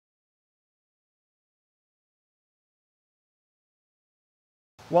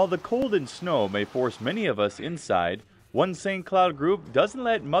While the cold and snow may force many of us inside, one St. Cloud group doesn't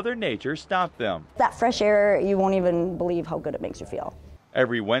let Mother Nature stop them. That fresh air, you won't even believe how good it makes you feel.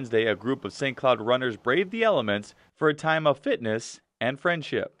 Every Wednesday, a group of St. Cloud runners brave the elements for a time of fitness and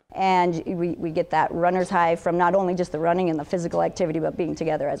friendship. And we get that runner's high from not only just the running and the physical activity, but being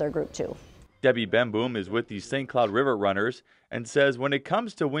together as our group too. Debbie Benboom is with the St. Cloud River Runners and says when it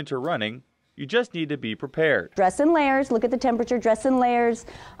comes to winter running, you just need to be prepared. Dress in layers, look at the temperature, dress in layers.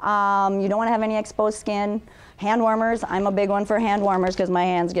 You don't want to have any exposed skin. Hand warmers, I'm a big one for hand warmers because my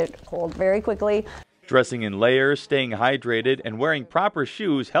hands get cold very quickly. Dressing in layers, staying hydrated, and wearing proper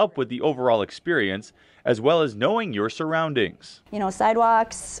shoes help with the overall experience, as well as knowing your surroundings. You know,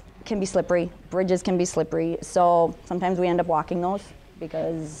 sidewalks can be slippery, bridges can be slippery, so sometimes we end up walking those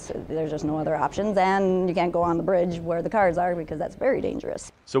because there's just no other options, and you can't go on the bridge where the cars are because that's very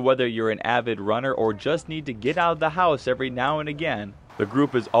dangerous. So whether you're an avid runner or just need to get out of the house every now and again, the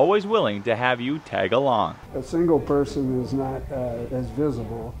group is always willing to have you tag along. A single person is not as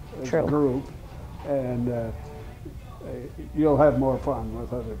visible as True. a group, and you'll have more fun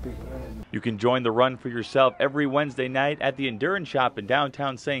with other people. You can join the run for yourself every Wednesday night at the Endurance Shop in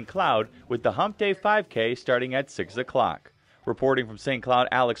downtown St. Cloud with the Hump Day 5K starting at 6 o'clock. Reporting from St. Cloud,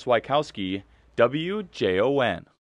 Alex Wykowski, WJON.